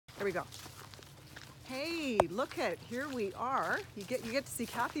There we go. Hey, look at, here we are. You get to see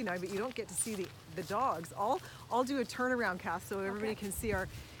Kathy and I, but you don't get to see the dogs. I'll do a turnaround, Kath, so everybody can see our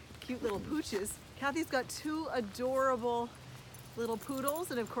cute little pooches. Kathy's got two adorable little poodles,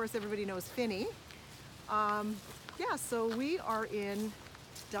 and of course everybody knows Finny. Yeah, so we are in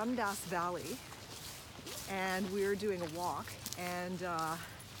Dundas Valley, and we're doing a walk, and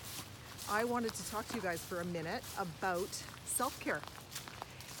I wanted to talk to you guys for a minute about self-care,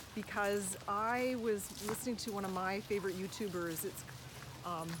 because I was listening to one of my favorite YouTubers. It's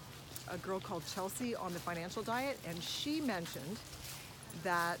a girl called Shelley on the financial diet, and she mentioned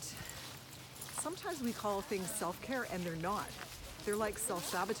that sometimes we call things self-care and they're not. They're like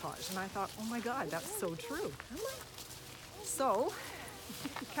self-sabotage. And I thought, oh my God, that's so true. So,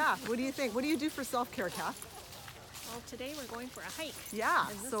 Kath, what do you think? What do you do for self-care, Kath? Well, today we're going for a hike. Yeah,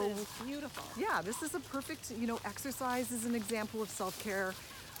 and this so is beautiful. Yeah, this is a perfect, exercise is an example of self-care.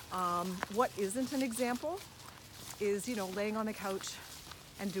 What isn't an example is, laying on the couch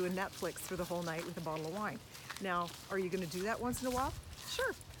and doing Netflix for the whole night with a bottle of wine. Now, are you going to do that once in a while?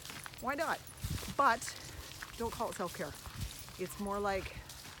 Sure, why not? But don't call it self-care. It's more like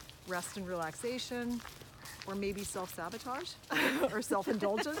rest and relaxation, or maybe self-sabotage or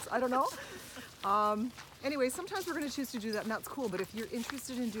self-indulgence. I don't know. Anyway, sometimes we're going to choose to do that, and that's cool. But if you're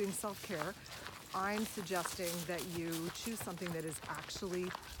interested in doing self-care, I'm suggesting that you choose something that is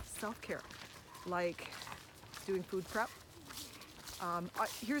actually self-care, like doing food prep.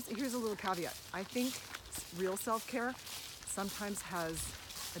 Here's a little caveat. I think real self-care sometimes has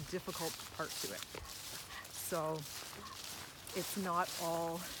a difficult part to it. So it's not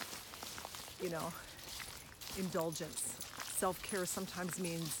all, indulgence. Self-care sometimes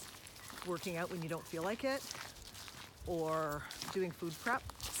means working out when you don't feel like it, or doing food prep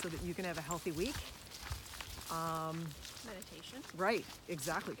so that you can have a healthy week. Meditation. Right,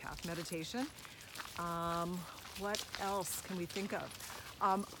 exactly, Kath. Meditation. What else can we think of?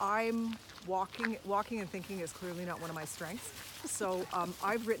 I'm walking and thinking is clearly not one of my strengths. So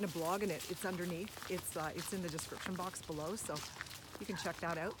I've written a blog, and it's underneath. It's in the description box below, so you can check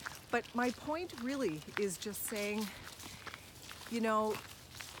that out. But my point really is just saying,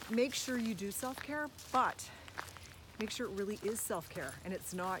 make sure you do self-care, but make sure it really is self-care and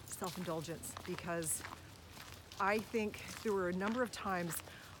it's not self-indulgence, because I think there were a number of times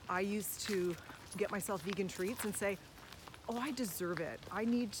I used to get myself vegan treats and say, oh, I deserve it. I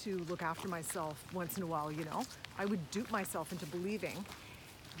need to look after myself once in a while, I would dupe myself into believing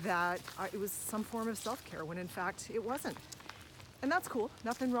that it was some form of self-care when in fact it wasn't. And that's cool.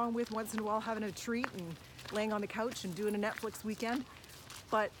 Nothing wrong with once in a while having a treat and laying on the couch and doing a Netflix weekend.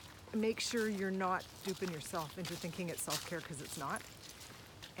 But make sure you're not duping yourself into thinking it's self-care, because it's not.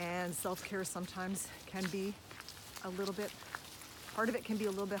 And self-care sometimes can be part of it can be a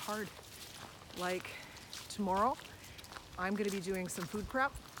little bit hard. Like tomorrow, I'm going to be doing some food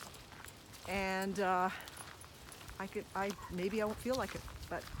prep, and maybe I won't feel like it,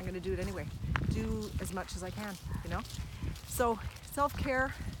 but I'm going to do it anyway. Do as much as I can, So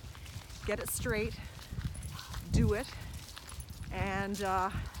self-care, get it straight, do it, and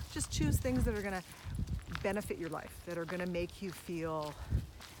just choose things that are going to benefit your life, that are going to make you feel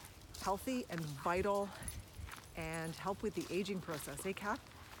healthy and vital and help with the aging process. Hey, Kath?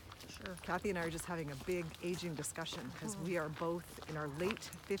 Sure. Kathy and I are just having a big aging discussion, because we are both in our late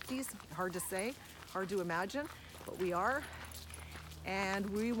 50s. Hard to say, hard to imagine, but we are. And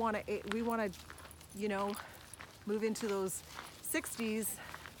we want to, move into those 60s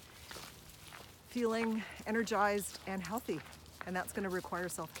feeling energized and healthy. And that's going to require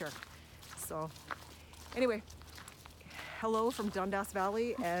self-care. So anyway, hello from Dundas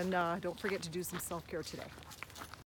Valley, and don't forget to do some self-care today.